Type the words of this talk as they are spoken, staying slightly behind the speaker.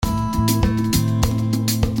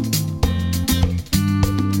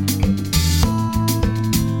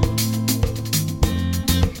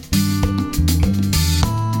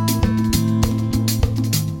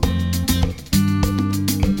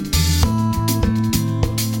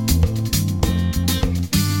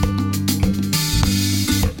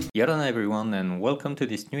Yarana everyone, and welcome to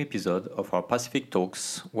this new episode of our Pacific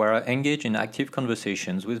Talks, where I engage in active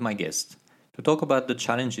conversations with my guests to talk about the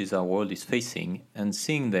challenges our world is facing and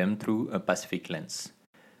seeing them through a Pacific lens.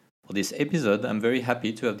 For this episode, I'm very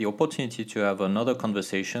happy to have the opportunity to have another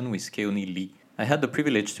conversation with Keone Lee. I had the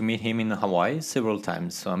privilege to meet him in Hawaii several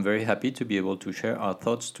times, so I'm very happy to be able to share our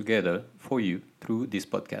thoughts together for you through this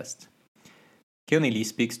podcast. Keone Lee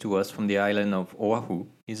speaks to us from the island of Oahu.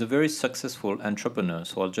 He's a very successful entrepreneur,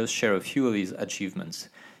 so I'll just share a few of his achievements.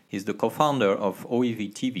 He's the co-founder of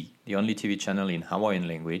OEV TV, the only TV channel in Hawaiian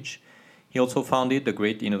language. He also founded the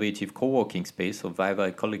great innovative co-working space of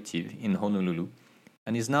Vaivai Collective in Honolulu,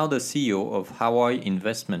 and is now the CEO of Hawaii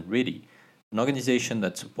Investment Ready, an organization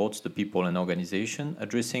that supports the people and organization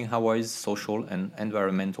addressing Hawaii's social and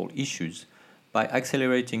environmental issues by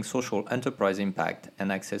accelerating social enterprise impact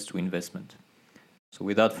and access to investment. So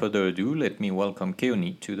without further ado, let me welcome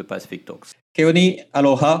Keone to the Pacific Talks. Keone,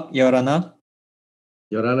 aloha, Yorana.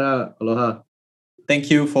 Yorana, aloha. Thank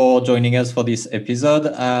you for joining us for this episode.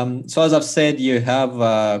 So as I've said, you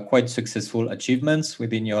have quite successful achievements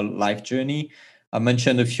within your life journey. I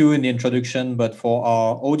mentioned a few in the introduction, but for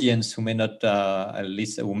our audience who may not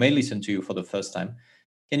who may listen to you for the first time,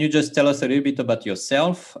 can you just tell us a little bit about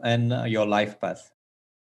yourself and your life path?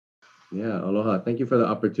 Yeah, aloha. Thank you for the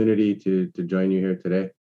opportunity to join you here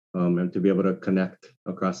today and to be able to connect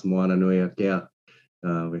across Moana Nui Akea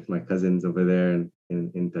with my cousins over there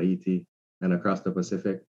in Tahiti and across the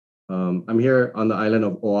Pacific. I'm here on the island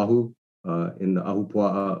of Oahu in the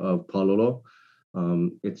Ahupua'a of Palolo.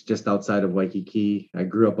 It's just outside of Waikiki. I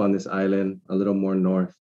grew up on this island a little more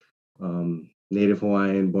north. Native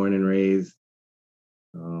Hawaiian, born and raised.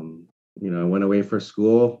 I went away for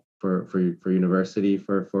school for university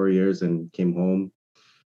for 4 years and came home.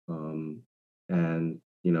 And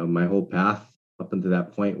my whole path up until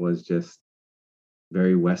that point was just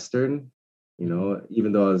very Western.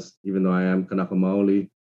 Even though I am Kanaka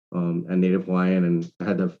Maoli and Native Hawaiian, and I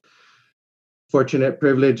had the fortunate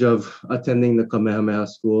privilege of attending the Kamehameha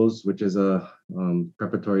schools, which is a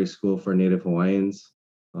preparatory school for Native Hawaiians.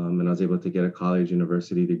 And I was able to get a college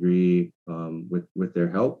university degree with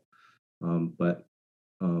their help. But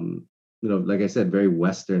like I said, very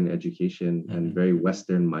Western education and very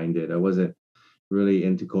Western minded. I wasn't really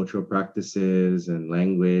into cultural practices and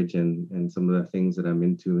language and some of the things that I'm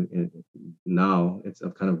into now.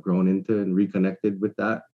 I've kind of grown into and reconnected with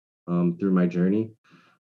that through my journey.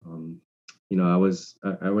 I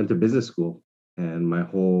went to business school, and my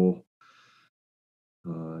whole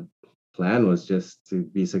plan was just to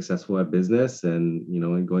be successful at business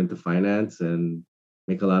and go into finance and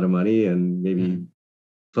make a lot of money and maybe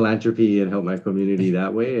philanthropy and help my community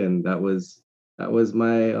that way. And that was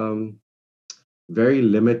my very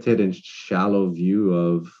limited and shallow view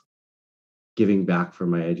of giving back for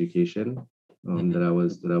my education that I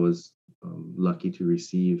was lucky to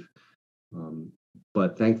receive.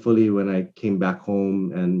 But thankfully, when I came back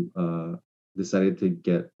home and decided to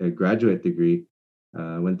get a graduate degree,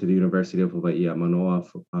 I went to the University of Hawaii at Manoa,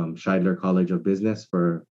 Scheidler College of Business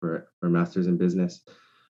for master's in business.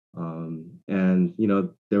 And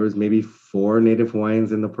there was maybe 4 Native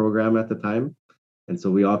Hawaiians in the program at the time, and so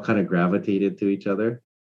we all kind of gravitated to each other.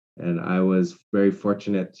 And I was very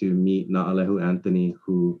fortunate to meet Na'alehu Anthony,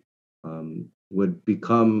 who would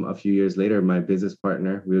become a few years later my business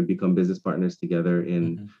partner. We would become business partners together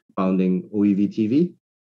in founding OEV TV,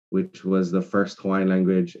 which was the first Hawaiian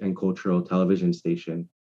language and cultural television station.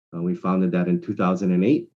 We founded that in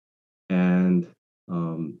 2008, and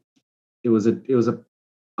it was a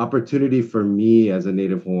opportunity for me as a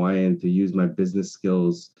Native Hawaiian to use my business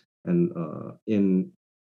skills and in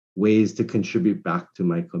ways to contribute back to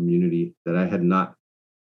my community that I had not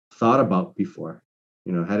thought about before.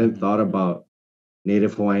 Hadn't thought about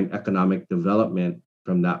Native Hawaiian economic development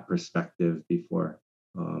from that perspective before.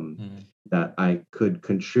 That I could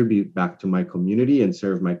contribute back to my community and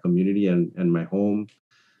serve my community and my home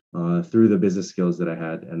through the business skills that I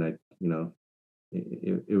had. And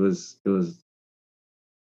it was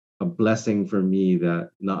a blessing for me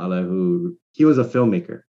that Na'alehu, he was a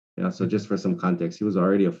filmmaker. So just for some context, he was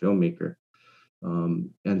already a filmmaker.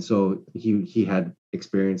 And so he had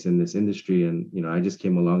experience in this industry, and I just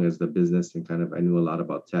came along as the business and I knew a lot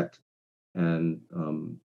about tech, and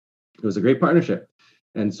it was a great partnership.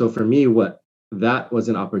 And so for me, what that was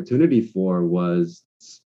an opportunity for was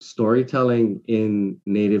storytelling in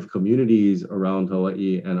Native communities around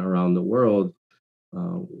Hawaii and around the world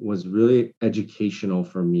was really educational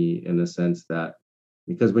for me, in the sense that,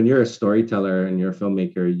 because when you're a storyteller and you're a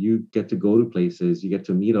filmmaker, you get to go to places, you get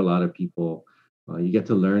to meet a lot of people, You get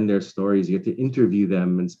to learn their stories. You get to interview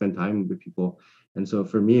them and spend time with people. And so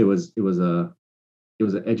for me, it was an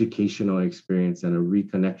educational experience and a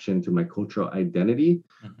reconnection to my cultural identity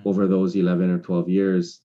Mhm. over those 11 or 12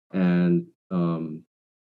 years. And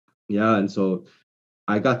yeah, and so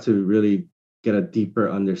I got to really get a deeper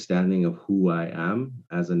understanding of who I am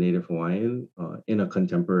as a Native Hawaiian in a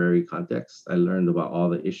contemporary context. I learned about all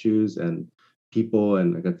the issues and people,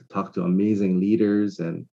 and I got to talk to amazing leaders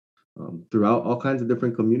and throughout all kinds of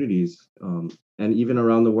different communities, and even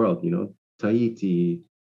around the world. You know, Tahiti,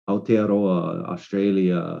 Aotearoa,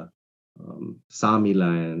 Australia, Sami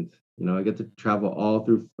land. You know, I get to travel all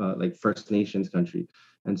through like First Nations country,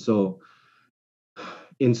 and so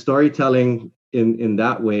in storytelling in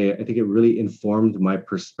that way, I think it really informed my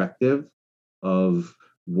perspective of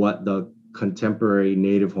what the contemporary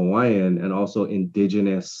Native Hawaiian and also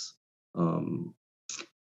indigenous um,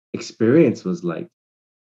 experience was like.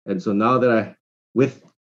 And so now that with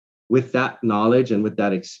with that knowledge and with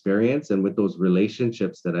that experience and with those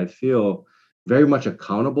relationships that I feel very much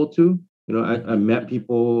accountable to. You know, I Mhm. met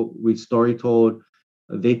people, we story told,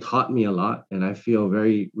 they taught me a lot, and I feel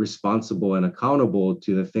very responsible and accountable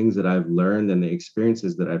to the things that I've learned and the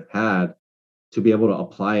experiences that I've had to be able to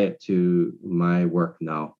apply it to my work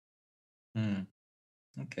now. Mm.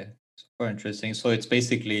 Okay, super interesting. So it's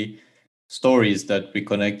basically stories that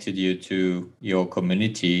reconnected you to your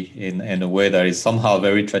community in a way that is somehow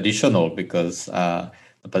very traditional because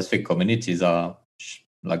the Pacific communities are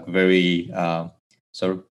like very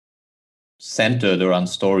sort of centered around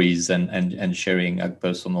stories and sharing like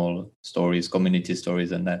personal stories, community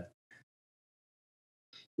stories, and that.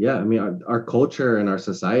 Yeah, I mean, our culture and our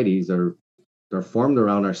societies are formed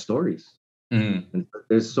around our stories. Mm, And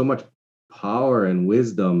there's so much power and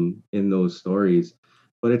wisdom in those stories,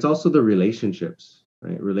 but it's also the relationships,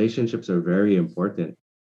 right? Relationships are very important.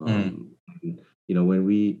 mm, You know, when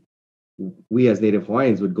we as Native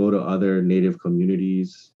Hawaiians would go to other Native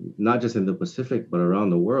communities, not just in the Pacific but around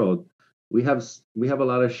the world, we have a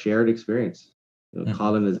lot of shared experience. You know, mhm,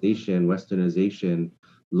 colonization, westernization,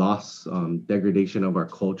 loss, degradation of our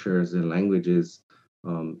cultures and languages,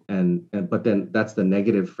 and but then that's the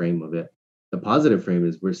negative frame of it. The positive frame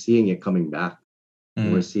is we're seeing it coming back,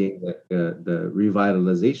 and we're mm, seeing the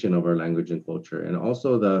revitalization of our language and culture, and also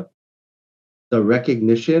the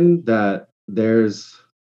recognition that there's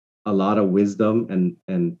a lot of wisdom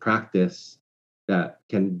and practice that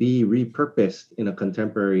can be repurposed in a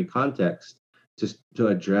contemporary context to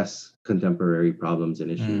address contemporary problems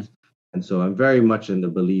and mm, issues. And so I'm very much in the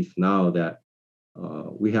belief now that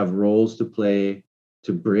we have roles to play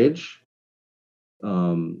to bridge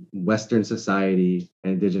Western society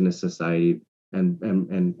and Indigenous society,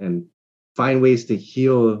 and find ways to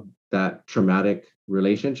heal that traumatic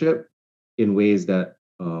relationship in ways that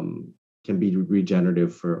can be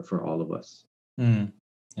regenerative for all of us. mm.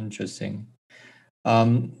 Interesting.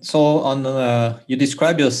 So on you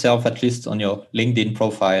describe yourself, at least on your LinkedIn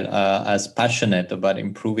profile, as passionate about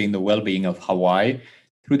improving the well-being of Hawaii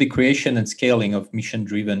through the creation and scaling of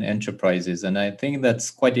mission-driven enterprises. And I think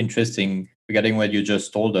that's quite interesting regarding what you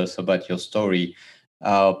just told us about your story,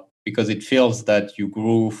 because it feels that you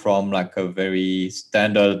grew from like a very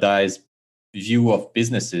standardized view of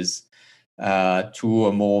businesses to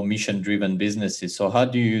a more mission-driven businesses. So how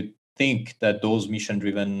do you think that those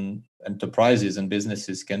mission-driven enterprises and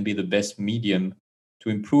businesses can be the best medium to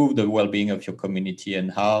improve the well-being of your community,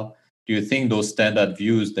 and how do you think those standard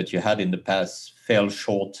views that you had in the past fell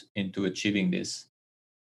short into achieving this?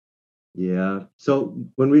 Yeah. So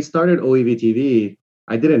when we started OEV TV,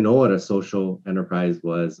 I didn't know what a social enterprise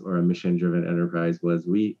was or a mission-driven enterprise was.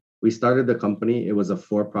 We started the company. It was a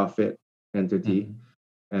for-profit entity, Mhm.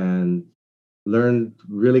 and learned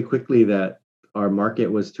really quickly that our market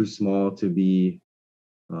was too small to be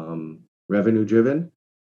revenue driven.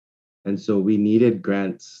 And so we needed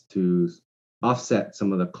grants to offset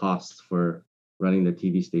some of the costs for running the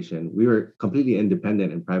TV station. We were completely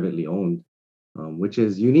independent and privately owned, which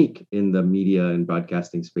is unique in the media and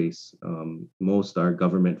broadcasting space. Most are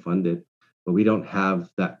government funded, but we don't have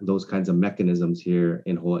those kinds of mechanisms here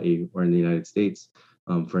in Hawaii or in the United States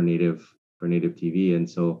for native TV. And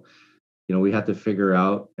so you know, we had to figure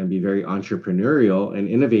out and be very entrepreneurial and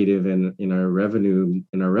innovative in our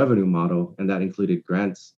revenue model, and that included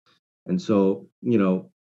grants. And so, you know,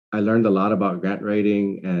 I learned a lot about grant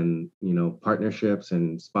writing and partnerships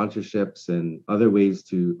and sponsorships and other ways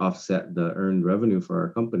to offset the earned revenue for our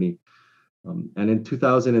company. And in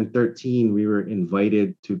 2013, we were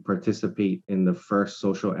invited to participate in the first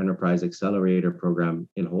social enterprise accelerator program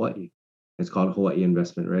in Hawaii. It's called Hawaii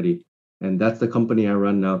Investment Ready. And that's the company I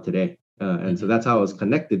run now today. And so Mhm. that's how I was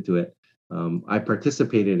connected to it. I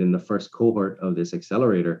participated in the first cohort of this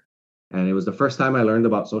accelerator, and it was the first time I learned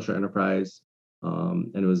about social enterprise,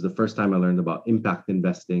 and it was the first time I learned about impact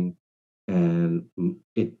investing, and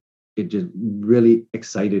it just really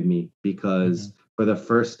excited me Mm-hmm. because for the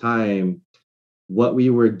first time, what we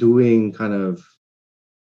were doing kind of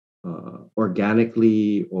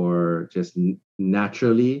organically or just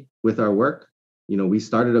naturally with our work. You know, we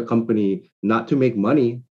started a company not to make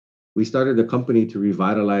money. We started a company to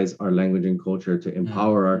revitalize our language and culture, to Mm.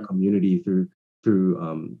 empower our community through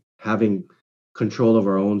having control of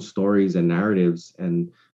our own stories and narratives,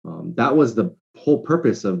 and that was the whole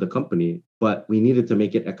purpose of the company. But we needed to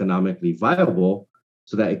make it economically viable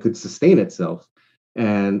so that it could sustain itself.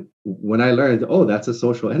 And when I learned, oh, that's a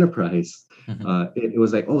social enterprise, Mhm. it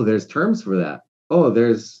was like, oh, there's terms for that. Oh,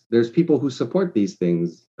 there's people who support these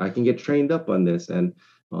things. I can get trained up on this. And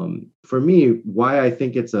for me, why I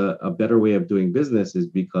think it's a better way of doing business is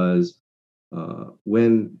because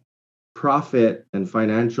when profit and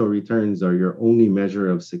financial returns are your only measure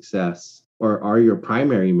of success, or are your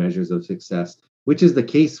primary measures of success, which is the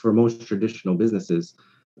case for most traditional businesses,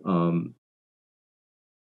 um,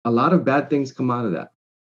 a lot of bad things come out of that.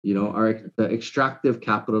 You know, Mm. the extractive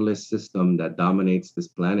capitalist system that dominates this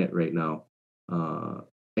planet right now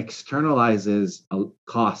externalizes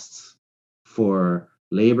costs for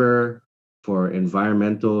labor, for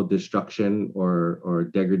environmental destruction or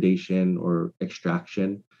degradation or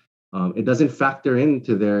extraction. It doesn't factor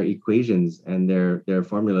into their equations and their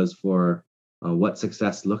formulas for what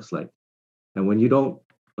success looks like. And when you don't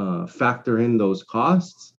factor in those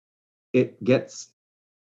costs, it gets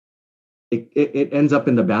it ends up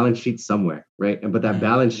in the balance sheet somewhere, right? And but that Mm.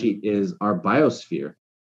 balance sheet is our biosphere,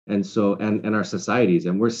 and so and our societies,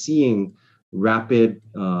 and we're seeing rapid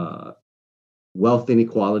wealth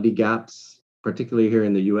inequality gaps, particularly here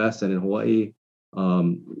in the U.S. and in Hawaii.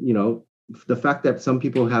 You know, the fact that some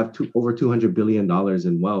people have over $200 billion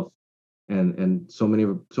in wealth, and so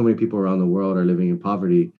many people around the world are living in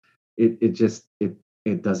poverty.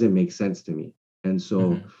 It doesn't make sense to me. And so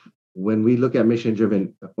Mhm. when we look at mission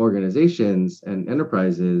driven organizations and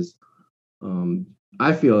enterprises, um,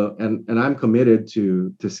 I feel and I'm committed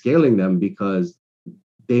to scaling them because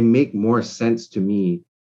they make more sense to me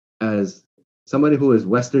as somebody who is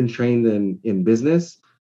Western trained in business,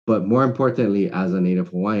 but more importantly as a native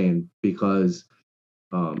Hawaiian, because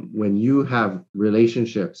when you have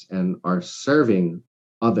relationships and are serving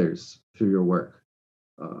others through your work,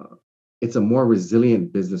 uh, it's a more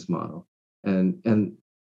resilient business model, and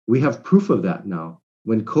we have proof of that now.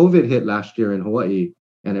 When COVID hit last year in Hawaii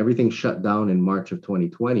and everything shut down in March of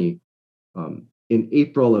 2020, in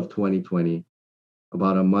April of 2020,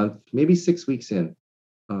 about a month, maybe 6 weeks in,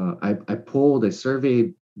 I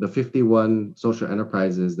surveyed the 51 social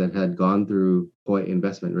enterprises that had gone through Hawaii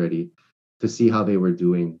Investment Ready to see how they were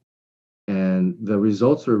doing, and the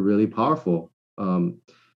results were really powerful.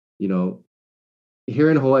 You know,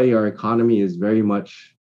 here in Hawaii, our economy is very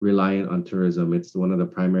much reliant on tourism. It's one of the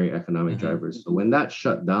primary economic Mhm. drivers. So when that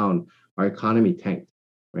shut down, our economy tanked,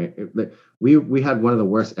 right? We had one of the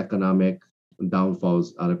worst economic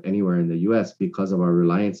downfalls out of anywhere in the US because of our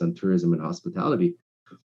reliance on tourism and hospitality.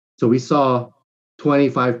 So we saw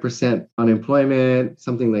 25% unemployment,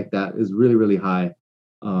 something like that is really, really high.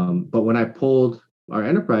 But when I polled our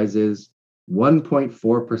enterprises,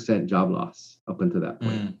 1.4% job loss up until that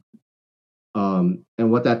point. Mm.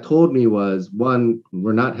 And what that told me was, one,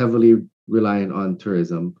 we're not heavily reliant on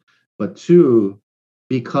tourism, but two,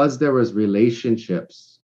 because there was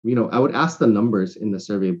relationships, you know, I would ask the numbers in the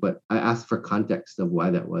survey, but I asked for context of why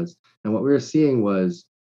that was. And what we were seeing was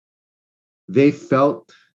they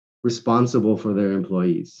felt responsible for their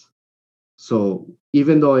employees. So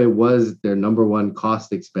even though it was their number one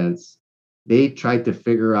cost expense, they tried to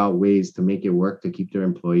figure out ways to make it work to keep their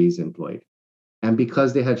employees employed. And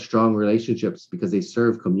because they had strong relationships, because they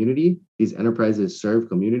serve community, these enterprises serve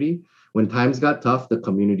community. When times got tough, the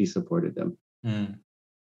community supported them. Mm.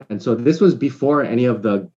 And so this was before any of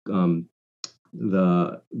the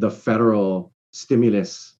federal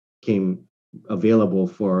stimulus came available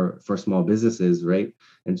for small businesses, right?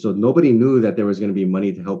 And so nobody knew that there was going to be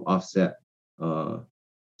money to help offset uh,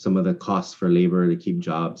 some of the costs for labor to keep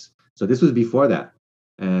jobs. So this was before that,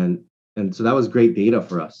 and and so that was great data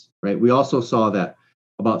for us, right? We also saw that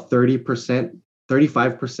about 30%,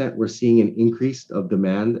 35% we're seeing an increase of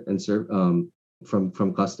demand and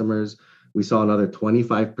from customers. We saw another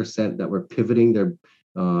 25% that were pivoting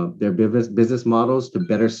their business models to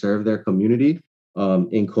better serve their community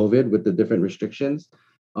in COVID with the different restrictions.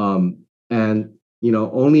 And you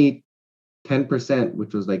know, only 10%,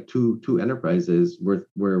 which was like two enterprises, were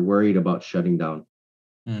worried about shutting down.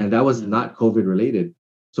 And that was not COVID related.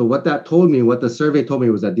 So what that told me, what the survey told me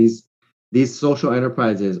was that these social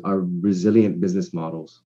enterprises are resilient business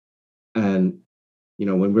models. And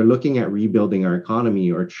when we're looking at rebuilding our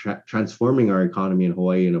economy or transforming our economy in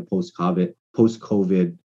Hawaii in a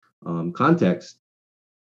post-COVID context,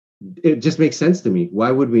 it just makes sense to me.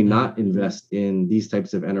 Why would we not invest in these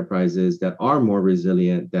types of enterprises that are more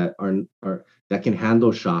resilient, that are that can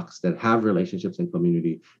handle shocks, that have relationships in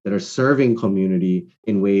community, that are serving community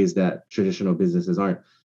in ways that traditional businesses aren't?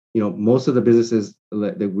 Most of the businesses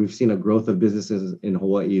that we've seen a growth of businesses in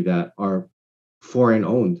Hawaii that are foreign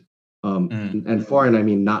owned. And foreign, I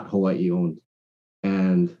mean not Hawaii owned.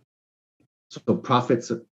 And so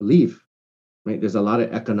profits leave, right? There's a lot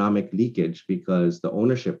of economic leakage because the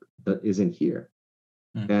ownership that isn't here.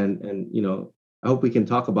 And I hope we can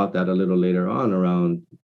talk about that a little later on around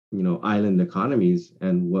island economies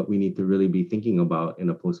and what we need to really be thinking about in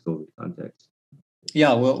a post-COVID context.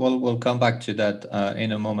 Yeah, we'll come back to that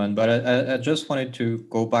in a moment. But I just wanted to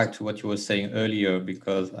go back to what you were saying earlier,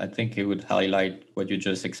 because I think it would highlight what you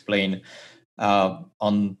just explained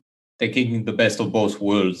on taking the best of both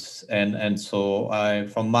worlds. And so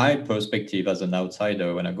from my perspective as an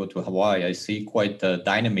outsider, when I go to Hawaii, I see quite a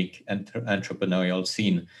dynamic entrepreneurial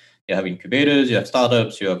scene. You have incubators, you have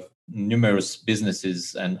startups, you have numerous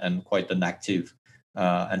businesses, and quite an active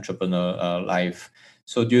entrepreneur life.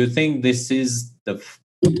 So do you think this is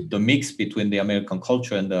the mix between the American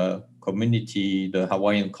culture and the community, the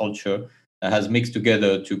Hawaiian culture, that has mixed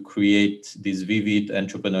together to create this vivid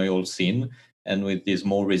entrepreneurial scene and with these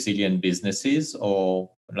more resilient businesses? Or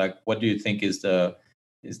like, what do you think is the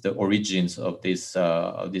origins of this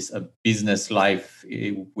business life,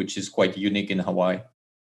 which is quite unique in Hawaii?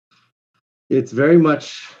 It's very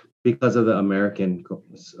much because of the American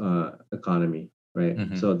economy, right?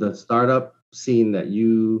 So the startup scene that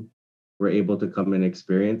you were able to come and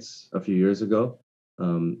experience a few years ago,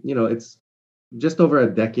 it's just over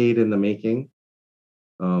a decade in the making.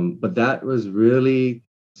 But that was really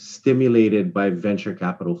stimulated by venture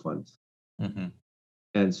capital funds.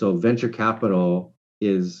 And so venture capital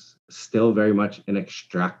is still very much an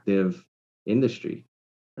extractive industry,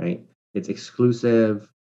 right? It's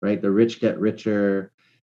exclusive, right? The rich get richer.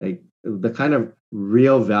 Like the kind of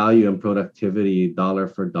real value and productivity dollar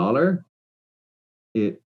for dollar,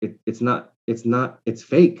 it's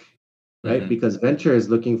fake, right? Because venture is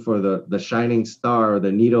looking for the shining star or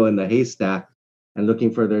the needle in the haystack and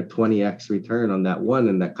looking for their 20x return on that one,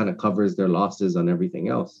 and that kind of covers their losses on everything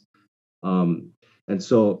else. And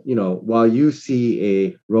so, while you see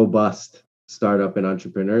a robust startup and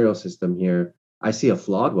entrepreneurial system here, I see a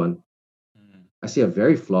flawed one. I see a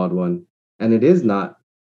very flawed one, and it is not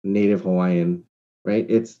native Hawaiian, right?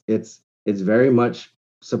 It's very much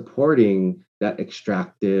supporting that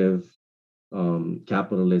extractive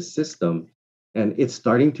capitalist system, and it's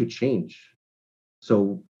starting to change.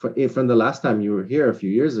 So from the last time you were here a few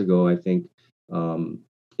years ago, I think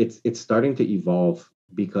it's starting to evolve,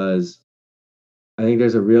 because I think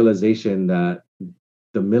there's a realization that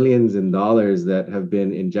the millions in dollars that have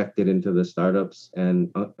been injected into the startups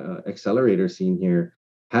and accelerator scene here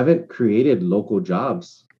haven't created local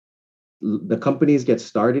jobs. The companies get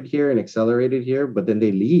started here and accelerated here, but then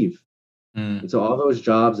they leave. And so all those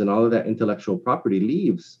jobs and all of that intellectual property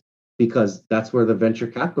leaves, because that's where the venture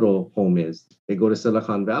capital home is. They go to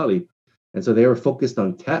Silicon Valley. And so they were focused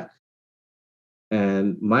on tech.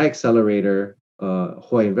 And my accelerator,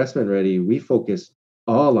 Hawaii Investment Ready, we focus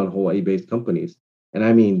all on Hawaii-based companies. And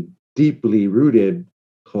I mean deeply rooted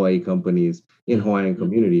Hawaii companies in Hawaiian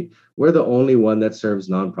community. We're the only one that serves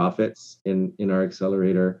nonprofits in our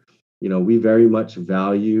accelerator. We very much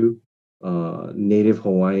value native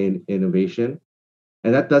Hawaiian innovation.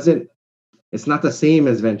 And it's not the same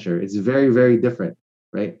as venture. It's very, very different,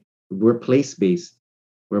 right? We're place-based.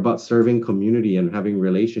 We're about serving community and having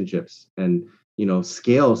relationships. And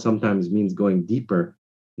scale sometimes means going deeper,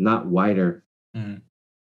 not wider. And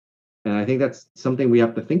I think that's something we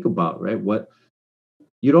have to think about, right?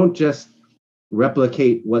 You don't just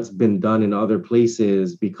replicate what's been done in other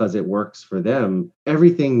places because it works for them.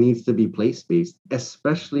 Everything needs to be place-based,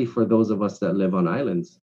 especially for those of us that live on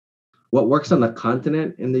islands. What works on the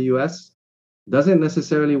continent in the US doesn't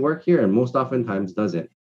necessarily work here, and most oftentimes doesn't,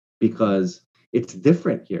 because it's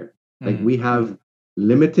different here. Like we have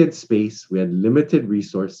limited space, we have limited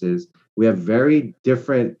resources, we have very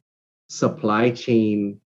different supply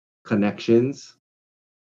chain connections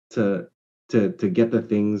to get the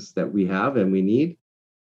things that we have and we need.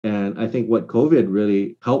 And I think what COVID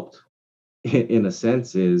really helped in a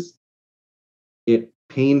sense is it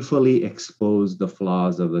painfully exposed the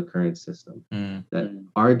flaws of the current system. That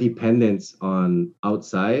our dependence on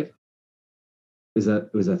outside is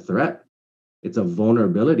a threat. It's a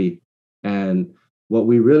vulnerability. And what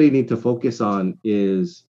we really need to focus on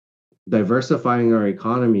is diversifying our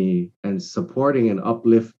economy and supporting and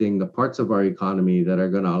uplifting the parts of our economy that are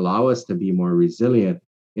going to allow us to be more resilient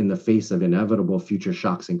in the face of inevitable future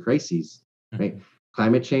shocks and crises, right?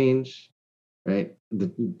 Climate change, right?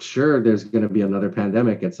 Sure, there's going to be another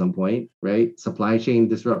pandemic at some point, right? Supply chain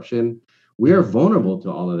disruption. We are vulnerable to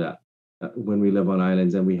all of that when we live on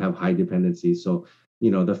islands and we have high dependencies. So,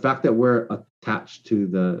 the fact that we're attached to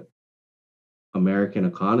the American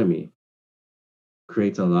economy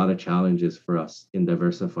creates a lot of challenges for us in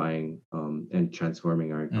diversifying and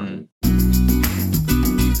transforming our economy.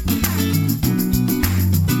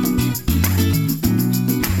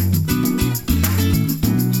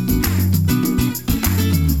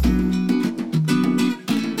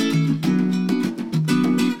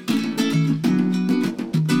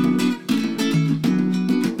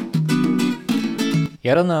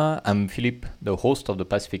 Yarana, I'm Philippe, the host of the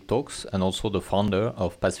Pacific Talks and also the founder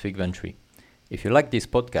of Pacific Venture. If you like this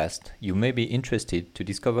podcast, you may be interested to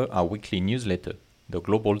discover our weekly newsletter, The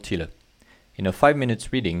Global Tiller. In a 5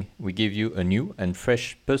 minutes reading, we give you a new and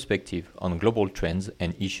fresh perspective on global trends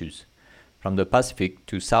and issues. From the Pacific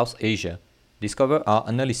to South Asia, discover our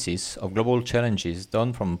analysis of global challenges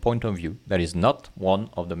done from a point of view that is not one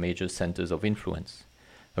of the major centers of influence.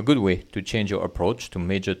 A good way to change your approach to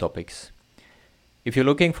major topics. If you're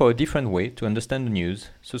looking for a different way to understand the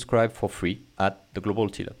news, subscribe for free at The Global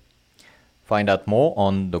Tiller. Find out more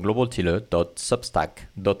on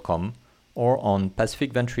theglobaltiller.substack.com or on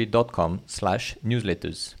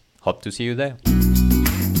pacificventure.com/newsletters. Hope to see you there.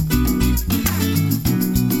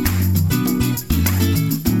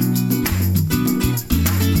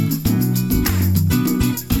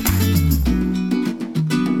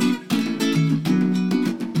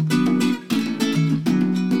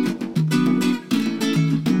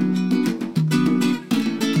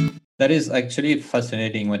 That is actually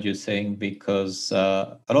fascinating what you're saying, because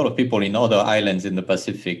a lot of people in other islands in the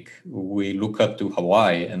Pacific, we look up to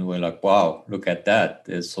Hawaii and we're like, wow, look at that.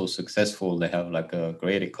 They're so successful. They have like a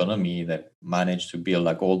great economy that managed to build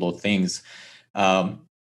like all those things.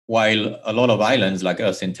 While a lot of islands like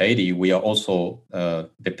us in Tahiti, we are also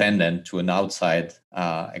dependent to an outside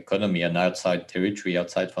economy, an outside territory,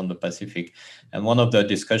 outside from the Pacific. And one of the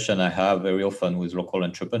discussion I have very often with local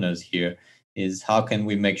entrepreneurs here is how can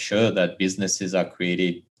we make sure that businesses are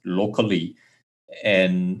created locally?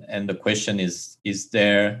 And the question is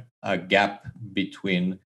there a gap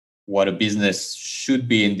between what a business should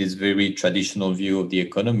be in this very traditional view of the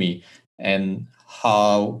economy and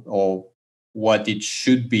how or what it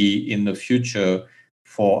should be in the future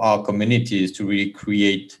for our communities to really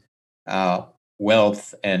create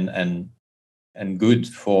wealth and good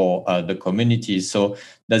for the community. So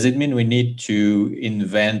does it mean we need to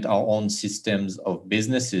invent our own systems of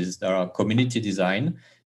businesses that are community design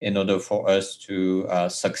in order for us to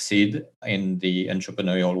succeed in the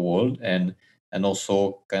entrepreneurial world and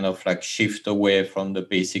also kind of like shift away from the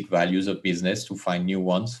basic values of business to find new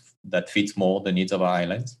ones that fits more the needs of our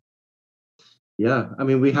islands? Yeah, I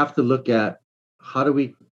mean, we have to look at how do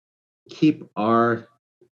we keep our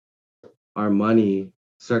money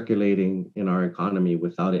circulating in our economy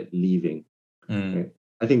without it leaving. Right?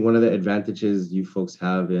 I think one of the advantages you folks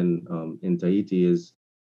have in Tahiti is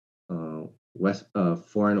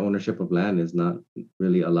foreign ownership of land is not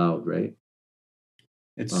really allowed, right?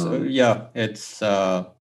 It's it's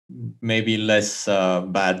maybe less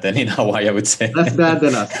bad than in Hawaii, I would say. Less bad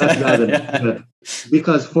than us. Less bad than us.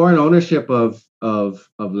 Because foreign ownership of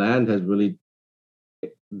land has really,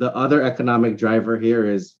 the other economic driver here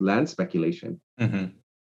is land speculation. Mm-hmm.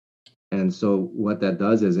 And so what that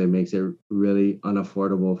does is it makes it really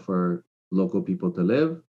unaffordable for local people to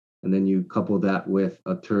live. And then you couple that with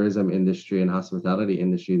a tourism industry and hospitality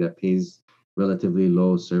industry that pays relatively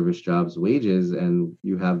low service jobs wages, and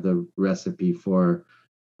you have the recipe for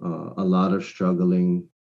a lot of struggling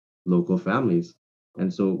local families.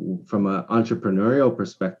 And so from an entrepreneurial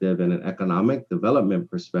perspective and an economic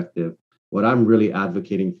development perspective, what I'm really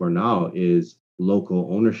advocating for now is local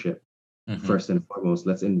ownership. Mm-hmm. First and foremost,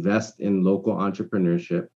 let's invest in local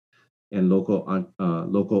entrepreneurship and local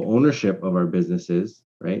ownership of our businesses,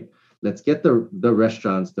 right? Let's get the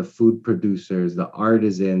restaurants, the food producers, the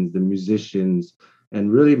artisans, the musicians,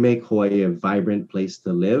 and really make Hawaii a vibrant place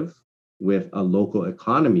to live with a local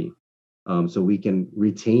economy, so we can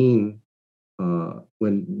retain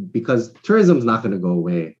because tourism's not going to go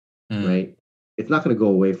away, right? It's not going to go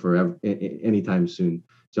away forever anytime soon.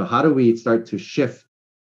 So how do we start to shift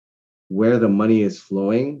where the money is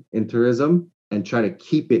flowing in tourism and try to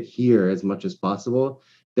keep it here as much as possible.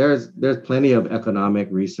 There's plenty of economic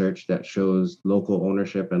research that shows local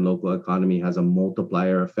ownership and local economy has a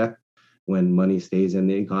multiplier effect when money stays in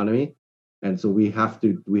the economy. And so we have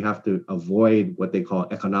to avoid what they call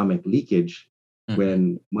economic leakage Mm-hmm.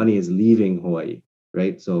 when money is leaving Hawaii,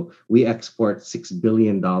 right? So we export $6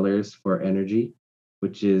 billion for energy,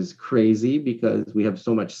 which is crazy because we have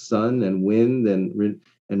so much sun and wind and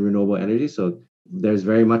renewable energy. So there's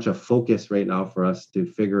very much a focus right now for us to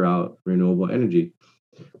figure out renewable energy.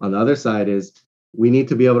 On the other side is we need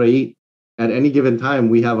to be able to eat. At any given time,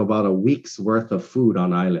 we have about a week's worth of food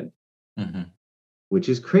on island, Mm-hmm. which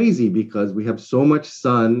is crazy because we have so much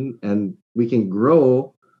sun and we can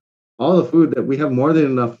grow all the food that we have more than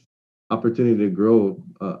enough opportunity to grow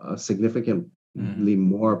a significantly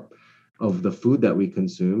more of the food that we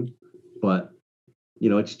consume. But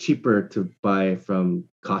it's cheaper to buy from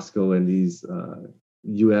Costco and these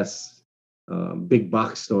U.S. Big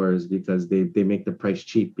box stores because they make the price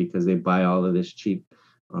cheap because they buy all of this cheap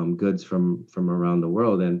goods from around the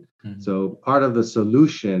world. And Mm-hmm. so part of the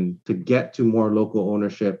solution to get to more local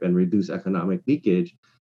ownership and reduce economic leakage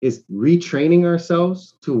is retraining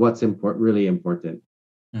ourselves to what's really important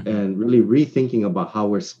Mm-hmm. and really rethinking about how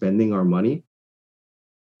we're spending our money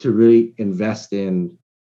to really invest in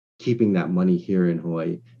keeping that money here in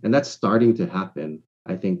Hawaii. And that's starting to happen.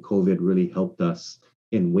 I think COVID really helped us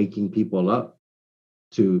in waking people up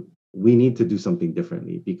to we need to do something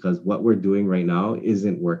differently because what we're doing right now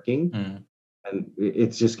isn't working Mm-hmm. and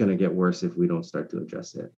it's just going to get worse if we don't start to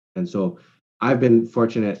address it. And so I've been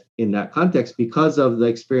fortunate in that context because of the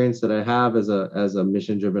experience that I have as a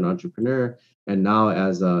mission driven entrepreneur and now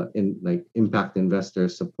as a impact investor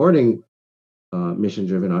supporting mission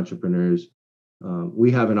driven entrepreneurs.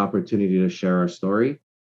 We have an opportunity to share our story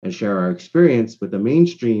and share our experience with the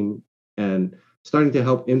mainstream and starting to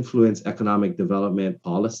help influence economic development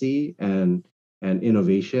policy and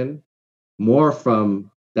innovation more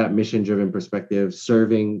from that mission driven perspective,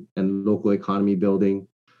 serving and local economy building.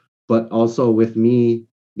 But also with me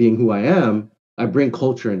being who I am, I bring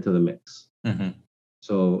culture into the mix. Mm-hmm.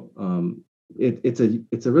 So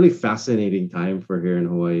it's a really fascinating time for here in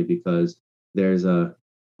Hawaii because there's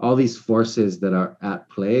all these forces that are at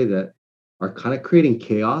play that are kind of creating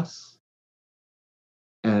chaos,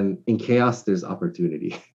 and in chaos there's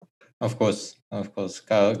opportunity. Of course,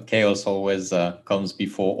 chaos always comes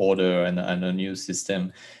before order and a new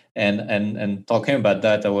system. And talking about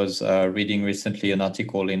that, I was reading recently an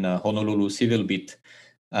article in Honolulu Civil Beat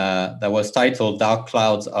that was titled "Dark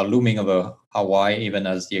Clouds Are Looming Over Hawaii, Even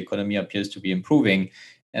as the Economy Appears to Be Improving."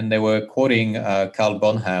 And they were quoting Carl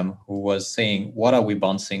Bonham, who was saying, "What are we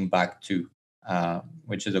bouncing back to?"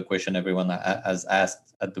 Which is a question everyone has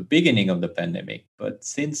asked at the beginning of the pandemic. But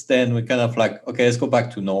since then, we kind of like, okay, let's go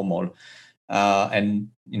back to normal. And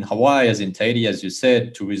in Hawaii, as in Tahiti, as you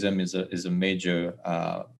said, tourism is a major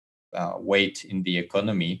weight in the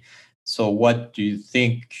economy. So, what do you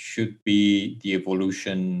think should be the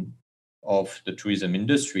evolution of the tourism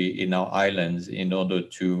industry in our islands in order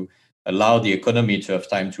to allow the economy to have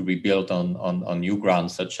time to rebuild on new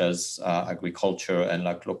grounds such as agriculture and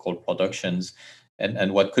like local productions?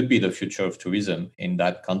 And what could be the future of tourism in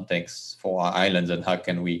that context for our islands, and how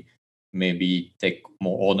can we maybe take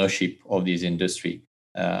more ownership of this industry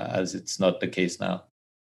as it's not the case now?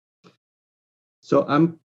 So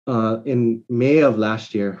I'm in May of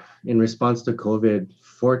last year, in response to COVID,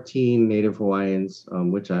 14 Native Hawaiians,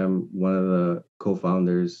 which I'm one of the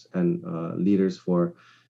co-founders and leaders for,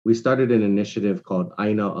 we started an initiative called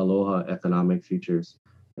Aina Aloha Economic Futures.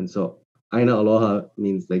 And so Aina Aloha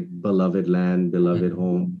means like beloved land, beloved Mhm.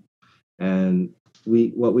 home. And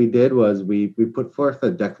what we did was we put forth a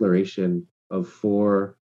declaration of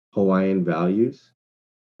 4 Hawaiian values,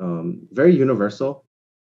 very universal,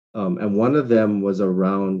 and one of them was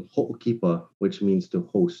around ho'okipa, which means to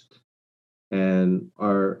host. And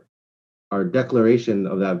our declaration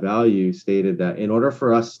of that value stated that in order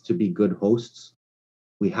for us to be good hosts,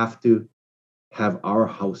 we have to have our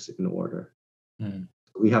house in order. Mm.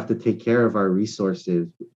 We have to take care of our resources.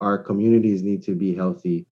 Our communities need to be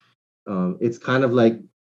healthy. It's kind of like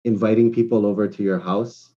inviting people over to your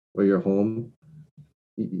house or your home.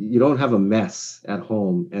 You don't have a mess at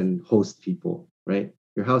home and host people, right?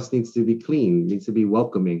 Your house needs to be clean, needs to be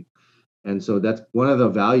welcoming. And so that's one of the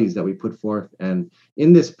values that we put forth. And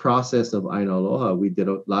in this process of Aina Aloha, we did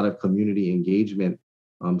a lot of community engagement,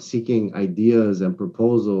 seeking ideas and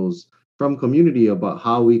proposals from community about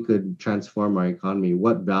how we could transform our economy,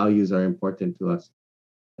 what values are important to us.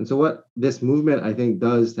 And so what this movement I think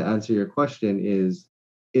does to answer your question is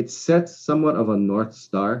it sets somewhat of a North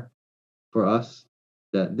Star for us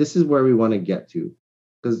that this is where we want to get to.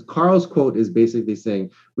 Because Carl's quote is basically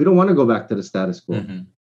saying, we don't want to go back to the status quo,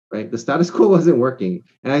 right? The status quo wasn't working.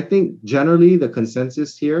 And I think generally the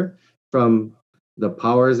consensus here from the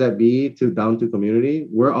powers that be to down to community,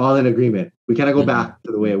 we're all in agreement. We cannot go back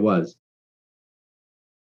to the way it was.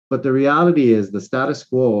 But the reality is the status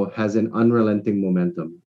quo has an unrelenting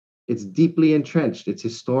momentum. It's deeply entrenched, it's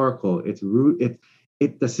historical,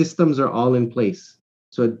 the systems are all in place.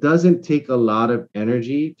 So it doesn't take a lot of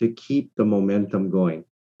energy to keep the momentum going,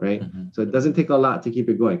 right? So it doesn't take a lot to keep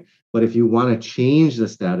it going. But if you want to change the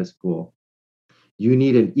status quo, you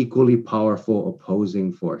need an equally powerful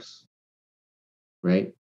opposing force,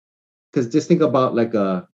 right? Because just think about like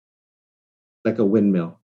a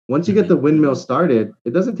windmill. Once you get the windmill started,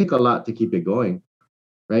 it doesn't take a lot to keep it going,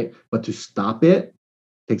 right? But to stop it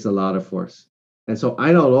takes a lot of force. And so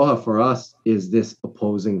Aina Aloha for us is this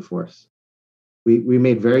opposing force. We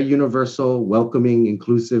made very universal, welcoming,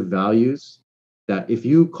 inclusive values that if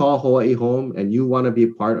you call Hawaii home and you want to be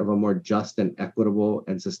part of a more just and equitable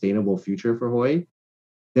and sustainable future for Hawaii,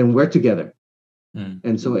 then we're together.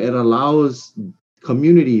 And so it allows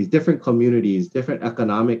communities, different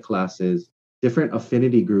economic classes, different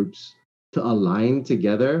affinity groups to align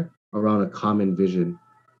together around a common vision.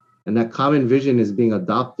 And that common vision is being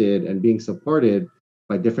adopted and being supported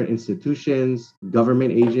by different institutions,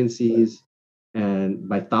 government agencies, and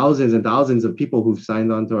by thousands and thousands of people who've signed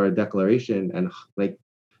on to our declaration, and like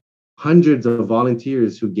hundreds of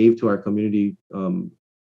volunteers who gave to our community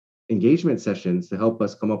engagement sessions to help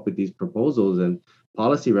us come up with these proposals and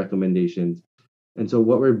policy recommendations. And so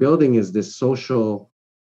what we're building is this social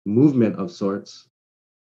movement of sorts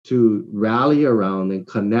to rally around and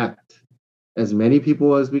connect as many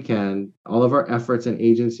people as we can, all of our efforts and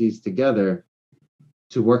agencies together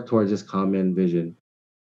to work towards this common vision.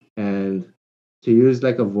 And to use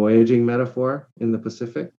like a voyaging metaphor in the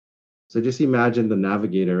Pacific. So just imagine the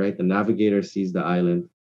navigator, right? The navigator sees the island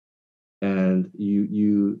and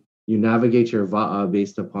you navigate your va'a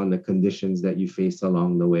based upon the conditions that you face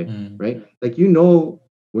along the way, right? Like you know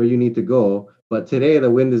where you need to go, but today the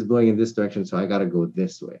wind is blowing in this direction, so I got to go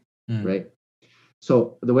this way, right?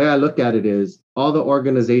 So the way I look at it is all the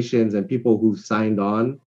organizations and people who've signed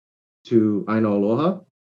on to Aina Aloha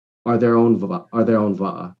are their own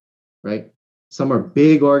va'a, right? Some are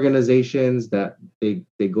big organizations that they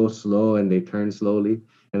go slow and they turn slowly,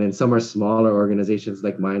 and then some are smaller organizations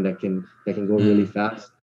like mine that can go really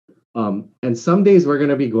fast. And some days we're going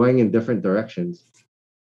to be going in different directions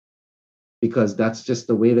because that's just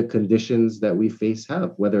the way the conditions that we face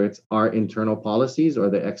have, whether it's our internal policies or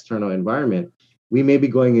the external environment. We may be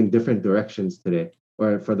going in different directions today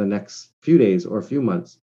or for the next few days or a few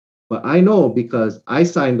months. But I know because I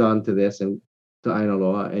signed on to this and to Aina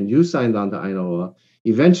Aloha and you signed on to Aina Aloha,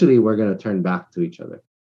 eventually we're going to turn back to each other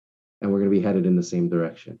and we're going to be headed in the same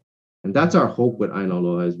direction. And that's our hope with Aina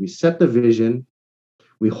Aloha is we set the vision,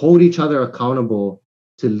 we hold each other accountable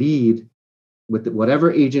to lead with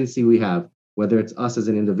whatever agency we have, whether it's us as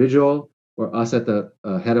an individual or us at the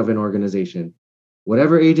head of an organization,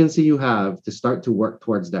 whatever agency you have to start to work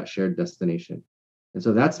towards that shared destination. And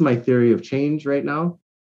so that's my theory of change right now.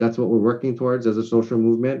 That's what we're working towards as a social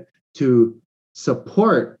movement to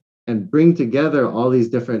support and bring together all these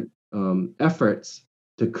different efforts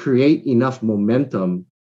to create enough momentum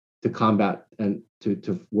to combat and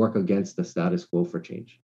to work against the status quo for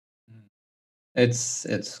change.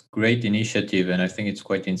 It's great initiative, and I think it's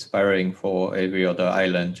quite inspiring for every other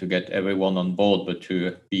island to get everyone on board, but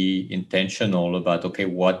to be intentional about, okay,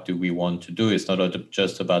 what do we want to do? It's not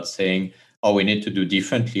just about saying, oh, we need to do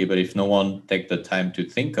differently, but if no one take the time to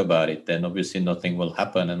think about it, then obviously nothing will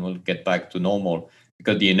happen and we'll get back to normal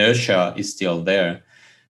because the inertia is still there.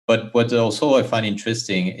 But what also I find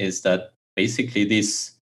interesting is that basically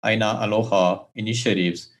these Aina Aloha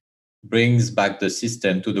initiatives brings back the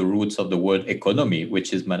system to the roots of the word economy,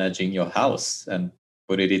 which is managing your house and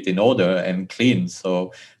putting it in order and clean.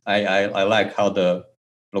 So I like how the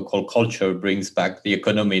local culture brings back the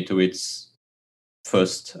economy to its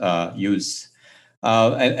first use.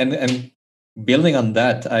 And building on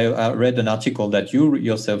that, I read an article that you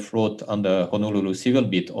yourself wrote on the Honolulu Civil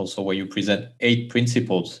Beat also, where you present 8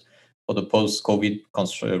 principles for the post-COVID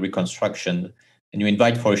reconstruction, and you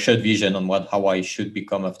invite for a shared vision on what Hawaii should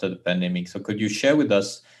become after the pandemic. So could you share with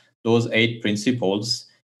us those 8 principles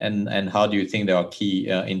and how do you think they are key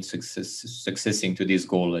in successing to this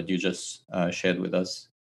goal that you just shared with us?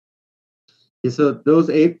 So those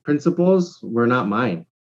 8 principles were not mine.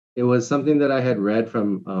 It was something that I had read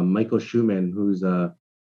from Michael Schumann, who's an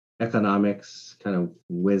economics kind of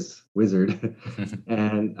wizard,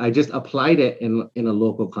 and I just applied it in a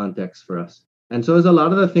local context for us. And so there's a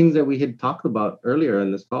lot of the things that we had talked about earlier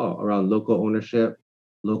in this call around local ownership,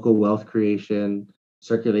 local wealth creation,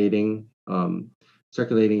 circulating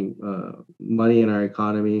money in our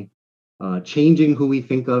economy, changing who we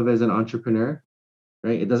think of as an entrepreneur.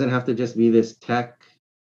 Right? It doesn't have to just be this tech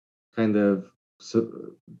kind of.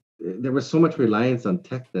 So there was so much reliance on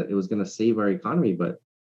tech that it was going to save our economy, but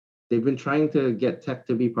they've been trying to get tech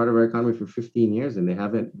to be part of our economy for 15 years and they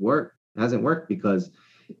haven't worked. It hasn't worked because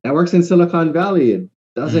that works in Silicon Valley. It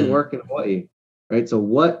doesn't work in Hawaii, right? So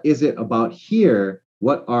what is it about here?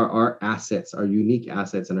 What are our assets, our unique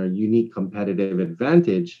assets and our unique competitive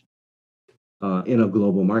advantage in a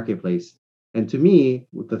global marketplace? And to me,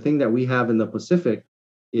 the thing that we have in the Pacific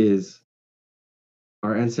is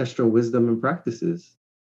our ancestral wisdom and practices.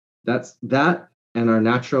 That's that and our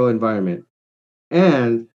natural environment.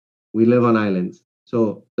 And we live on islands.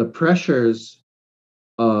 So the pressures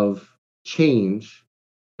of change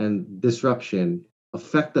and disruption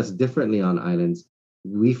affect us differently on islands.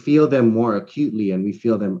 We feel them more acutely and we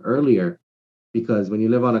feel them earlier because when you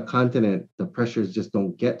live on a continent, the pressures just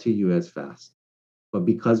don't get to you as fast. But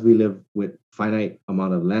because we live with finite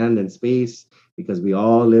amount of land and space, because we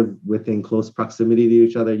all live within close proximity to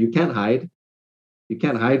each other, you can't hide. You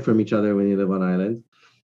can't hide from each other when you live on islands.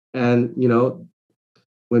 And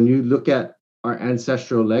when you look at our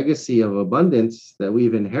ancestral legacy of abundance that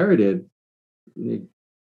we've inherited, you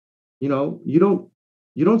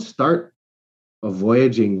don't start a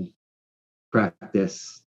voyaging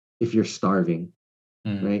practice if you're starving,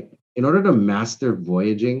 right? In order to master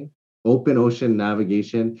voyaging, open ocean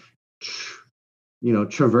navigation,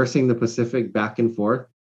 traversing the Pacific back and forth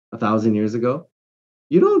 1,000 years ago,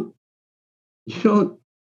 you don't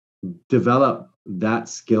develop that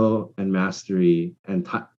skill and mastery and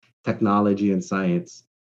technology and science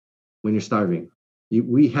when you're starving.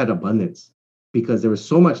 We had abundance because there was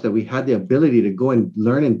so much that we had the ability to go and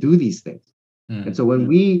learn and do these things. And so when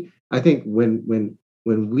we have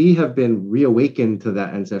been reawakened to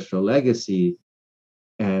that ancestral legacy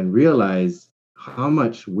and realize how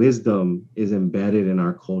much wisdom is embedded in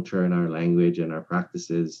our culture and our language and our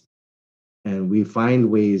practices, and we find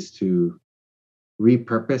ways to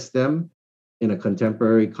repurpose them in a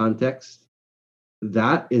contemporary context,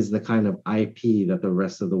 that is the kind of IP that the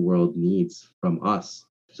rest of the world needs from us.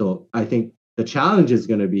 So I think the challenge is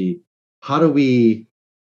going to be how do we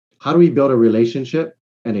build a relationship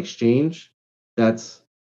and exchange that's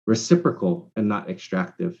reciprocal and not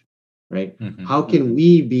extractive, right? How can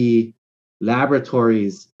we be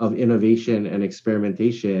laboratories of innovation and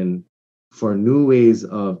experimentation for new ways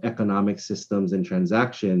of economic systems and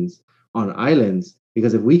transactions on islands?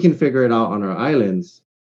 Because if we can figure it out on our islands,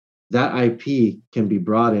 that IP can be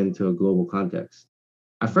brought into a global context.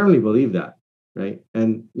 I firmly believe that, right?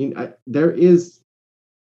 And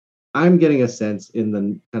I'm getting a sense in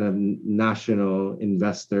the kind of national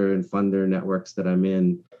investor and funder networks that I'm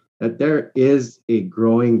in that there is a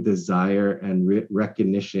growing desire and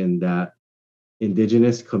recognition that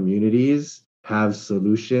indigenous communities have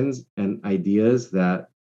solutions and ideas that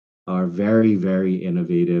are very, very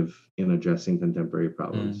innovative in addressing contemporary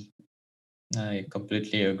problems. I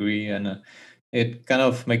completely agree. And it kind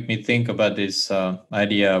of made me think about this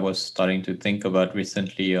idea I was starting to think about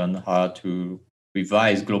recently on how to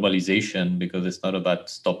revise globalization, because it's not about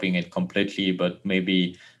stopping it completely, but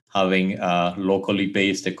maybe having a locally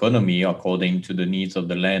based economy according to the needs of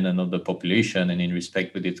the land and of the population and in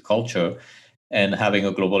respect with its culture, and having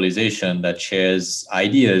a globalization that shares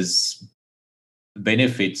ideas,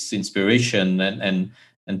 benefits, inspiration, and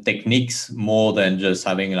techniques more than just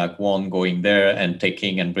having like one going there and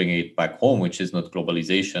taking and bringing it back home, which is not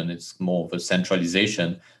globalization. It's more of a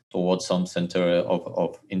centralization towards some center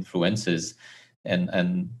of influences.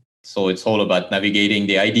 And so it's all about navigating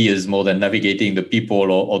the ideas more than navigating the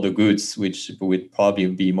people or the goods, which would probably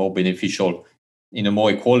be more beneficial in a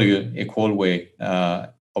more equal way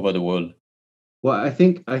over the world. Well, I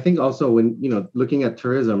think also when looking at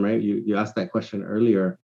tourism, right? You asked that question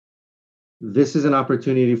earlier. This is an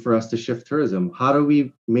opportunity for us to shift tourism. How do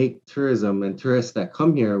we make tourism and tourists that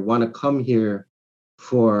come here want to come here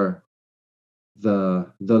for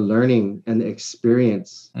the learning and the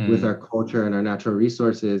experience with our culture and our natural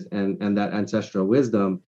resources and that ancestral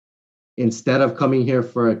wisdom, instead of coming here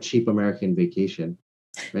for a cheap American vacation,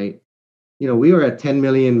 right? We were at 10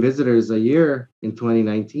 million visitors a year in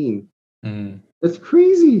 2019. That's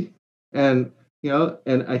crazy. And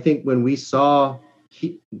and I think when we saw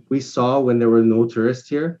when there were no tourists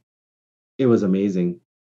here, it was amazing.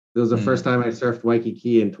 It was the first time I surfed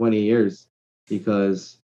Waikiki in 20 years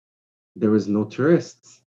because there was no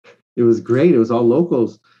tourists. It was great. It was all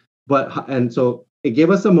locals. And so it gave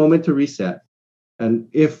us a moment to reset. And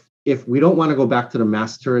if we don't want to go back to the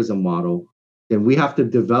mass tourism model, then we have to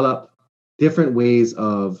develop different ways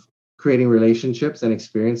of creating relationships and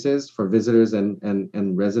experiences for visitors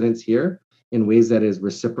and residents here in ways that is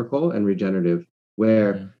reciprocal and regenerative,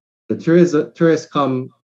 where Mm. the tourists come,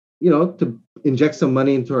 to inject some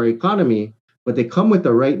money into our economy, but they come with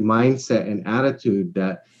the right mindset and attitude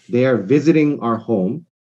that they are visiting our home,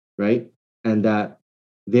 right? And that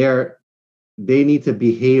they're they need to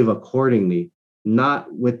behave accordingly,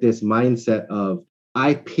 not with this mindset of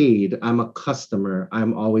I paid, I'm a customer,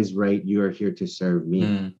 I'm always right, you are here to serve me,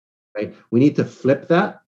 Mm. right? We need to flip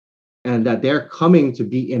that, and that they're coming to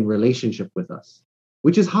be in relationship with us,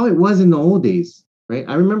 which is how it was in the old days, right?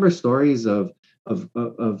 I remember stories of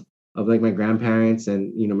like my grandparents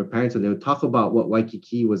and my parents when they would talk about what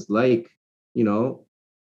Waikiki was like, you know,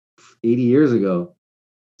 80 years ago,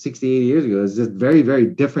 60, 80 years ago. It's just very, very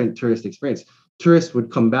different tourist experience. Tourists would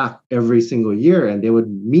come back every single year and they would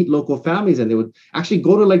meet local families, and they would actually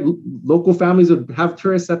go to like local families would have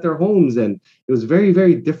tourists at their homes. And it was very,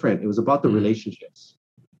 very different. It was about the Mm. relationships.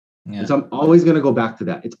 And Yeah. so I'm always going to go back to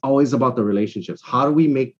that. It's always about the relationships. How do we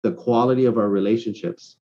make the quality of our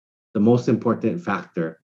relationships the most important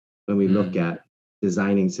factor when we look Mm. at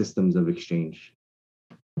designing systems of exchange?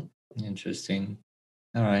 Interesting.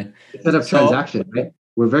 All right. Instead of So, transaction, right?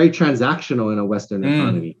 We're very transactional in a Western mm,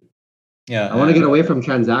 economy. I want to yeah, get away from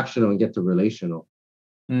transactional and get to relational.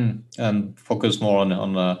 and focus more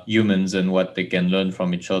on humans and what they can learn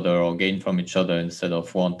from each other or gain from each other instead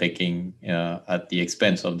of one taking at the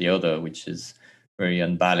expense of the other, which is very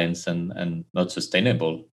unbalanced and not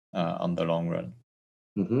sustainable on the long run.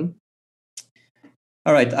 Mm-hmm.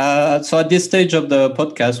 All right. So at this stage of the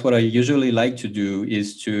podcast, what I usually like to do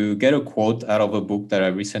is to get a quote out of a book that I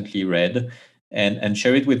recently read and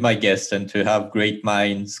share it with my guests, and to have great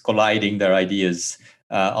minds colliding their ideas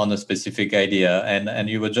on a specific idea. And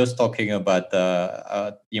you were just talking about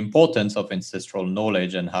the importance of ancestral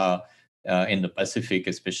knowledge, and how in the Pacific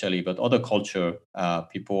especially, but other culture,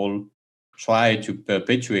 people try to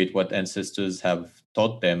perpetuate what ancestors have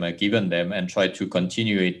taught them, given them, and try to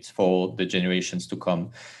continue it for the generations to come.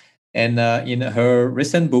 And in her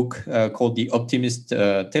recent book called The Optimist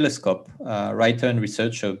Telescope, writer and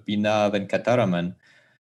researcher Bina Venkataraman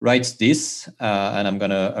writes this, and I'm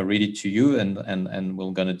going to read it to you, and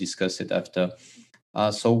we're going to discuss it after.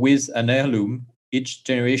 So, with an heirloom, each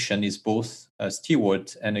generation is both a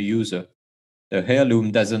steward and a user. The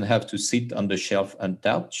heirloom doesn't have to sit on the shelf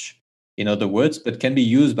untouched, in other words, but can be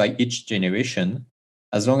used by each generation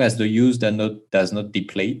as long as the use does not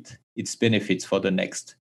deplete its benefits for the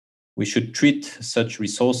next. We should treat such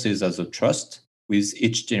resources as a trust, with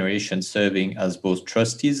each generation serving as both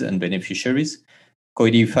trustees and beneficiaries,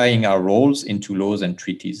 codifying our roles into laws and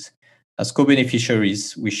treaties. As co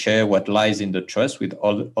beneficiaries, we share what lies in the trust with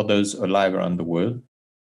all others alive around the world,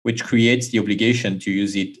 which creates the obligation to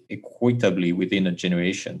use it equitably within a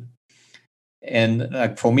generation. And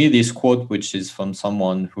like for me, this quote, which is from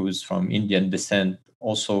someone who's from Indian descent,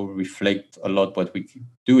 also reflect a lot what we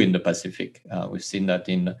do in the Pacific. We've seen that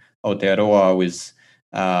in Aotearoa with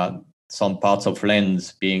some parts of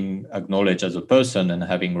lands being acknowledged as a person and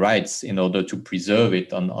having rights in order to preserve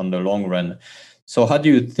it on the long run. So how do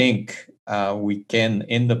you think we can,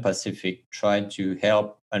 in the Pacific, try to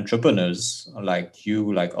help entrepreneurs like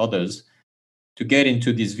you, like others, to get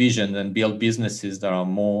into this vision and build businesses that are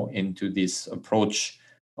more into this approach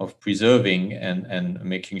of preserving and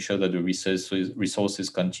making sure that the resources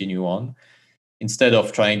continue on, instead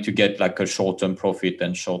of trying to get like a short-term profit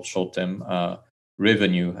and short-term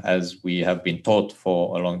revenue, as we have been taught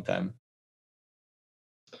for a long time?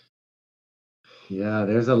 Yeah,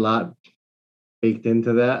 there's a lot baked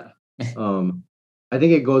into that. Um, I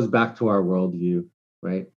think it goes back to our worldview,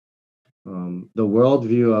 right? The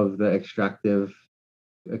worldview of the extractive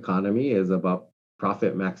economy is about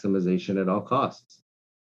profit maximization at all costs,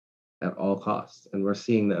 and we're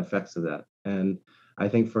seeing the effects of that. And I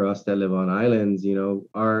think for us that live on islands,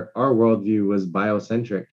 our worldview was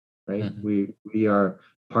biocentric, right? Mhm. We are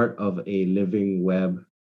part of a living web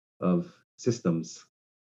of systems,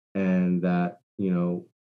 and that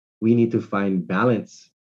we need to find balance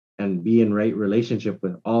and be in right relationship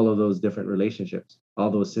with all of those different relationships,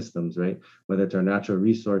 all those systems, right? Whether it's our natural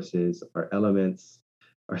resources, our elements,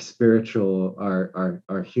 our spiritual,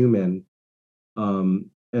 our human,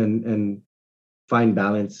 and find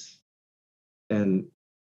balance and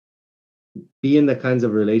be in the kinds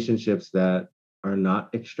of relationships that are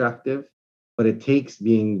not extractive. But it takes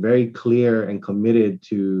being very clear and committed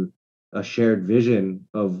to a shared vision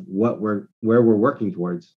of where we're working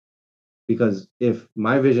towards. Because if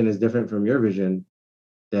my vision is different from your vision,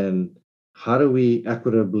 then how do we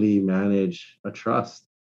equitably manage a trust,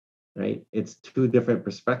 right? It's two different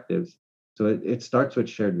perspectives. So it starts with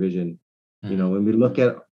shared vision. When we look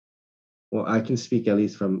at, well, I can speak at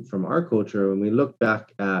least from our culture, when we look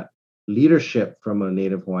back at leadership from a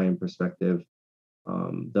Native Hawaiian perspective,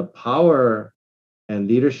 the power and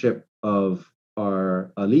leadership of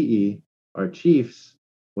our ali'i, our chiefs,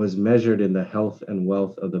 was measured in the health and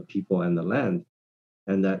wealth of the people and the land.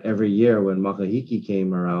 And that every year when Makahiki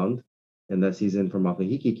came around, and that season for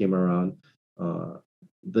Makahiki came around, uh,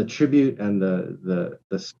 the tribute and the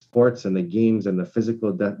sports and the games and the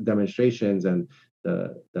physical demonstrations and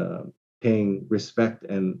the paying respect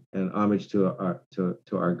and homage to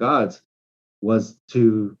our gods was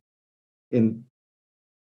to in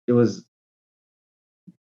it was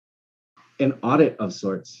an audit of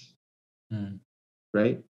sorts,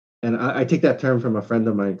 right? And I take that term from a friend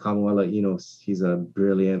of mine, Kamuela Enos. He's a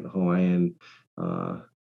brilliant Hawaiian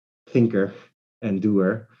thinker and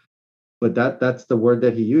doer. But that's the word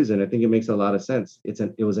that he used, and I think it makes a lot of sense.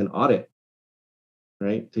 It was an audit,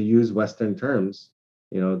 right? To use Western terms,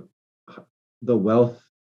 the wealth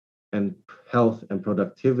and health and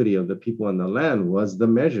productivity of the people in the land was the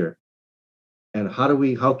measure. And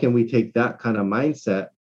how can we take that kind of mindset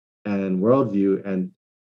and worldview and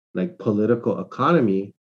like political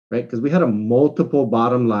economy, right? Because we had a multiple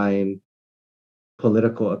bottom line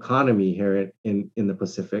political economy here in the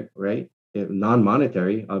Pacific, right?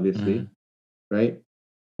 Non-monetary, obviously, right?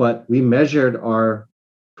 But we measured our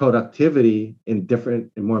productivity in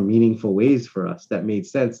different and more meaningful ways for us that made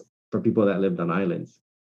sense for people that lived on islands.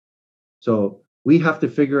 So we have to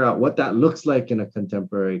figure out what that looks like in a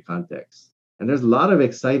contemporary context. And there's a lot of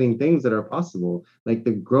exciting things that are possible, like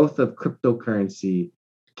the growth of cryptocurrency.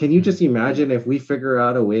 Can you just imagine if we figure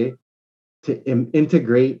out a way to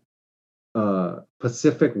integrate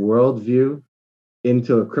Pacific worldview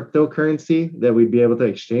into a cryptocurrency that we'd be able to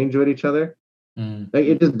exchange with each other? Like,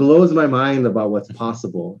 it just blows my mind about what's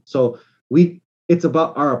possible. So it's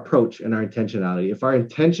about our approach and our intentionality. If our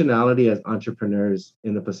intentionality as entrepreneurs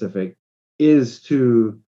in the Pacific is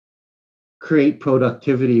to create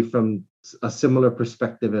productivity from a similar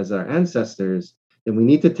perspective as our ancestors, then we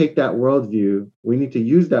need to take that worldview, we need to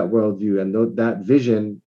use that worldview and that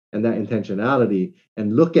vision and that intentionality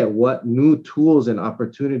and look at what new tools and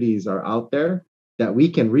opportunities are out there that we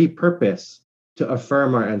can repurpose to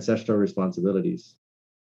affirm our ancestral responsibilities.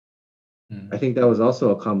 I think that was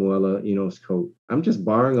also a Kamuela Enos quote. I'm just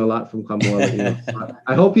borrowing a lot from Kamuela Enos.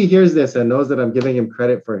 I hope he hears this and knows that I'm giving him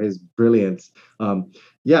credit for his brilliance.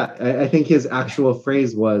 I think his actual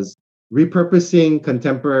phrase was repurposing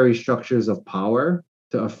contemporary structures of power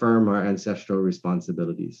to affirm our ancestral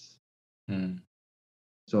responsibilities.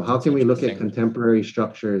 So how can we look at contemporary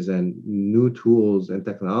structures and new tools and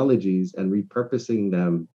technologies and repurposing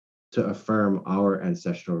them to affirm our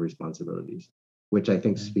ancestral responsibilities, which I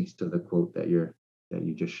think speaks to the quote that you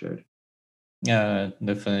just shared. Yeah,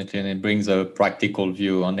 definitely. And it brings a practical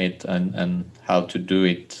view on it and how to do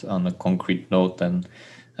it on a concrete note and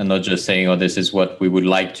not just saying, oh, this is what we would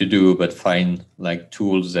like to do, but find like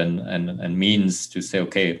tools and means to say,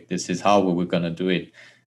 okay, this is how we were going to do it,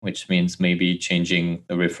 which means maybe changing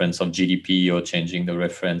the reference of GDP or changing the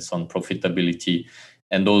reference on profitability.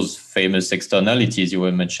 And those famous externalities you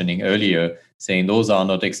were mentioning earlier, saying those are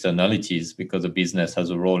not externalities because the business has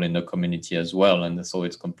a role in the community as well. And so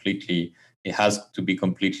it has to be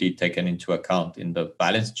completely taken into account in the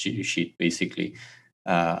balance sheet, basically.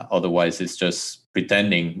 Otherwise, it's just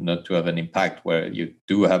pretending not to have an impact where you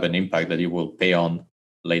do have an impact that you will pay on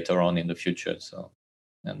later on in the future. So,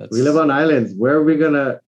 we live on islands. Where are we going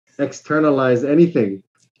to externalize anything?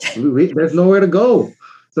 There's nowhere to go.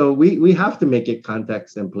 So we have to make it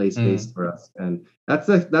context and place-based for us. And that's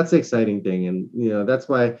the exciting thing. And, that's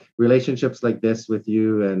why relationships like this with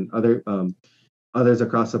you and others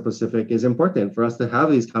across the Pacific is important for us to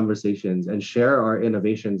have these conversations and share our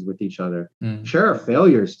innovations with each other. Share our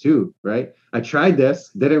failures too, right? I tried this,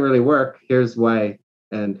 didn't really work. Here's why.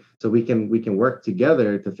 And so we can work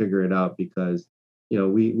together to figure it out because,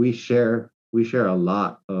 we share a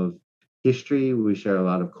lot of history, we share a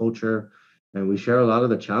lot of culture, and we share a lot of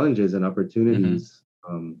the challenges and opportunities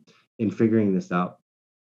in figuring this out.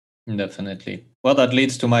 Definitely. Well, that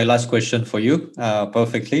leads to my last question for you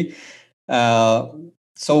perfectly.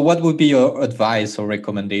 So what would be your advice or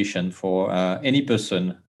recommendation for any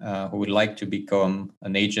person who would like to become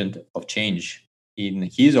an agent of change in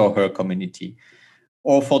his or her community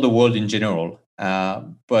or for the world in general,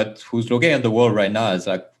 but who's looking at the world right now is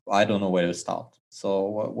like, I don't know where to start. So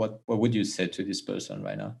what would you say to this person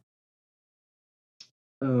right now?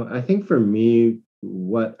 I think for me,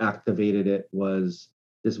 what activated it was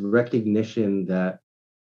this recognition that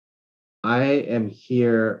I am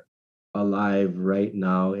here alive right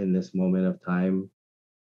now in this moment of time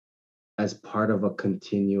as part of a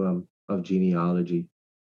continuum of genealogy.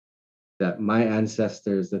 That my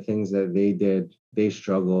ancestors, the things that they did, they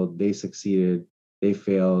struggled, they succeeded, they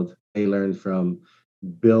failed, they learned from,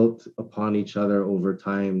 built upon each other over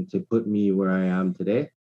time to put me where I am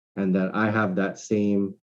today. And that I have that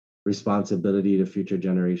same responsibility to future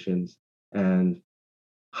generations. And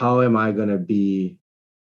how am I going to be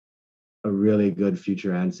a really good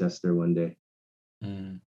future ancestor one day?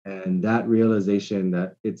 Mm. And that realization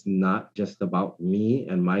that it's not just about me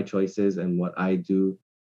and my choices and what I do,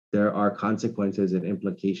 there are consequences and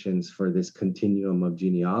implications for this continuum of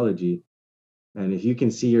genealogy. And if you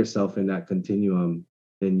can see yourself in that continuum,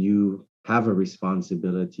 then you have a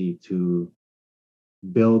responsibility to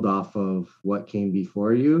build off of what came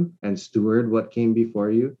before you and steward what came before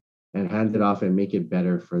you and hand it off and make it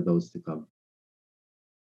better for those to come.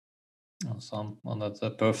 Awesome. Well, that's a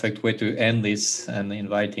perfect way to end this, and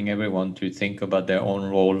inviting everyone to think about their own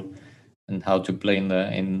role and how to play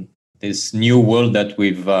in this new world that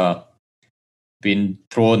we've been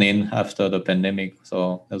thrown in after the pandemic.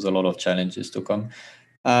 So there's a lot of challenges to come.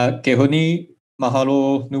 Kehoni,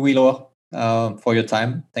 mahalo nui loa for your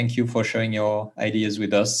time. Thank you for sharing your ideas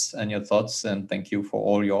with us and your thoughts, and thank you for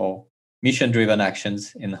all your mission-driven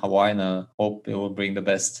actions in Hawaii. And I hope it will bring the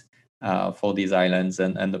best for these islands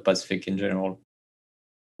and the Pacific in general.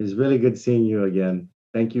 It's really good seeing you again.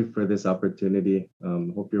 Thank you for this opportunity.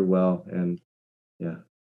 Hope you're well. And yeah,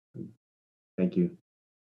 thank you.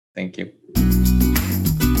 Thank you.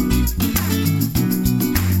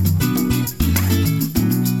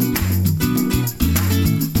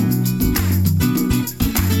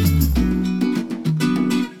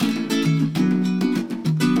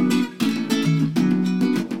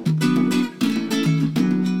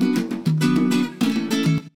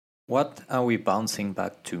 What are we bouncing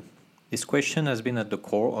back to? This question has been at the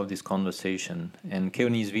core of this conversation, and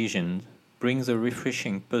Keoni's vision brings a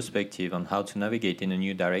refreshing perspective on how to navigate in a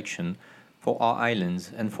new direction for our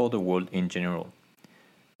islands and for the world in general.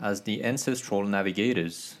 As the ancestral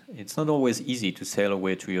navigators, it's not always easy to sail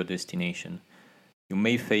away to your destination. You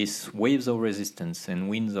may face waves of resistance and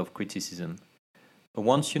winds of criticism. But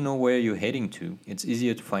once you know where you're heading to, it's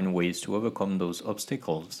easier to find ways to overcome those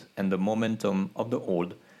obstacles and the momentum of the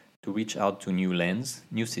old to reach out to new lands,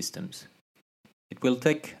 new systems. It will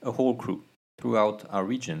take a whole crew throughout our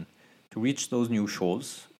region to reach those new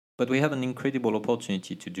shores, but we have an incredible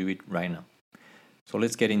opportunity to do it right now. So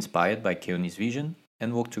let's get inspired by Keoni's vision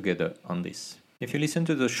and work together on this. If you listen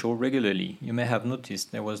to the show regularly, you may have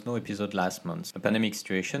noticed there was no episode last month. The pandemic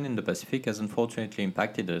situation in the Pacific has unfortunately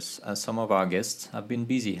impacted us, as some of our guests have been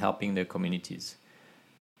busy helping their communities.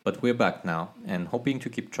 But we're back now and hoping to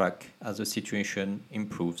keep track as the situation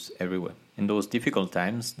improves everywhere. In those difficult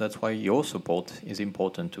times, that's why your support is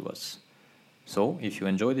important to us. So, if you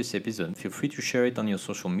enjoy this episode, feel free to share it on your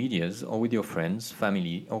social medias or with your friends,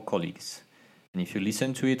 family, or colleagues. And if you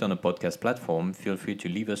listen to it on a podcast platform, feel free to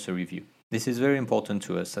leave us a review. This is very important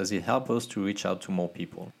to us as it helps us to reach out to more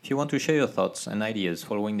people. If you want to share your thoughts and ideas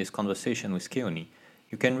following this conversation with Keoni,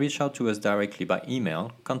 you can reach out to us directly by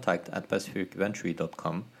email,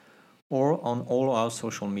 contact@pacificventure.com, or on all our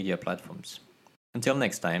social media platforms. Until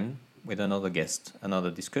next time, with another guest,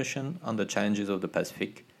 another discussion on the challenges of the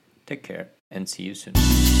Pacific, take care and see you soon.